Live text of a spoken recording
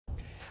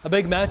A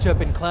big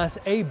matchup in Class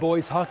A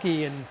boys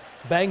hockey in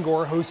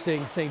Bangor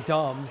hosting St.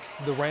 Dom's.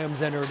 The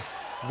Rams entered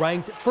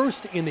ranked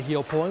first in the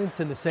heel points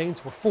and the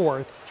Saints were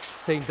fourth.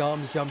 St.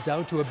 Dom's jumped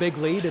out to a big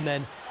lead and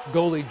then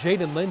goalie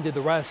Jaden Lynn did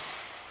the rest.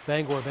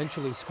 Bangor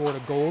eventually scored a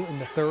goal in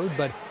the third,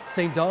 but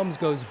St. Dom's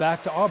goes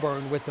back to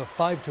Auburn with a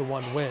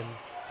 5-1 win.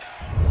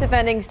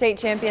 Defending state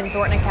champion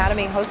Thornton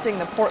Academy hosting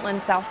the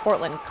Portland-South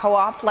Portland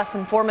Co-op. Less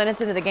than 4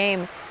 minutes into the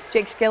game,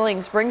 Jake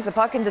Skillings brings the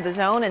puck into the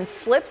zone and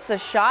slips the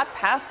shot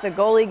past the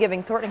goalie,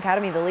 giving Thornton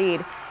Academy the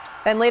lead.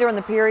 Then later in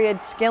the period,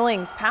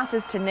 Skillings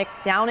passes to Nick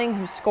Downing,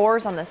 who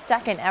scores on the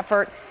second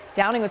effort.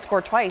 Downing would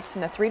score twice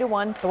in the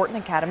 3-1 Thornton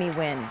Academy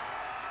win.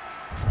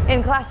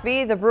 In Class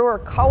B, the Brewer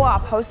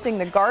Co-op hosting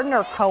the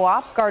Gardner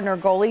Co-op. Gardner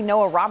goalie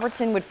Noah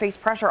Robertson would face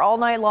pressure all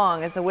night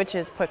long as the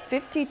Witches put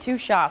 52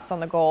 shots on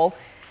the goal.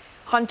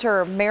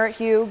 Hunter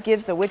Merrithew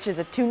gives the Witches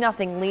a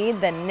 2-0 lead.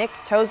 Then Nick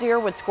Tozier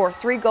would score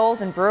 3 goals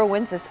and Brewer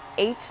wins this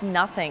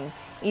 8-0.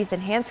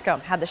 Ethan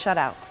Hanscom had the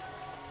shutout.